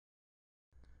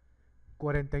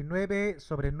49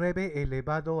 sobre 9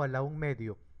 elevado a la 1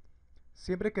 medio.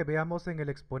 Siempre que veamos en el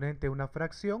exponente una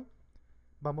fracción,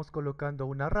 vamos colocando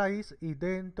una raíz y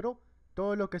dentro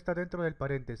todo lo que está dentro del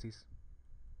paréntesis.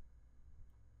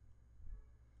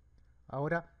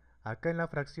 Ahora, acá en la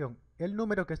fracción, el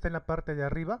número que está en la parte de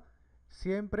arriba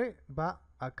siempre va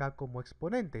acá como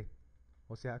exponente,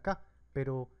 o sea acá,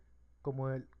 pero como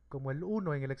el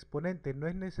 1 en el exponente no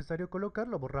es necesario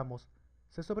colocarlo, borramos.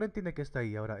 Se sobreentiende que está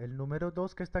ahí. Ahora, el número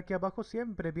 2 que está aquí abajo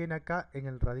siempre viene acá en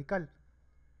el radical.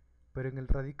 Pero en el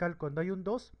radical cuando hay un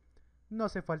 2, no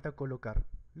hace falta colocar.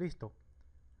 Listo.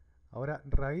 Ahora,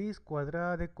 raíz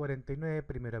cuadrada de 49.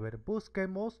 Primero, a ver,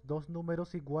 busquemos dos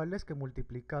números iguales que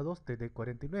multiplicados te dé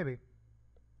 49.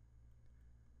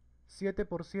 7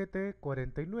 por 7,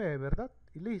 49, ¿verdad?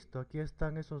 Y listo, aquí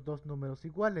están esos dos números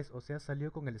iguales, o sea,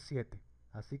 salió con el 7.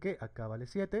 Así que acá vale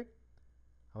 7.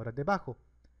 Ahora debajo,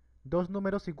 dos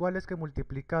números iguales que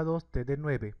multiplicados te dé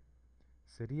 9.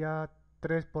 Sería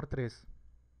 3 por 3,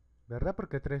 ¿verdad?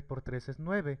 Porque 3 por 3 es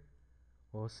 9.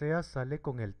 O sea, sale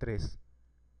con el 3.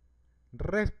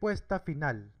 Respuesta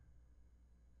final.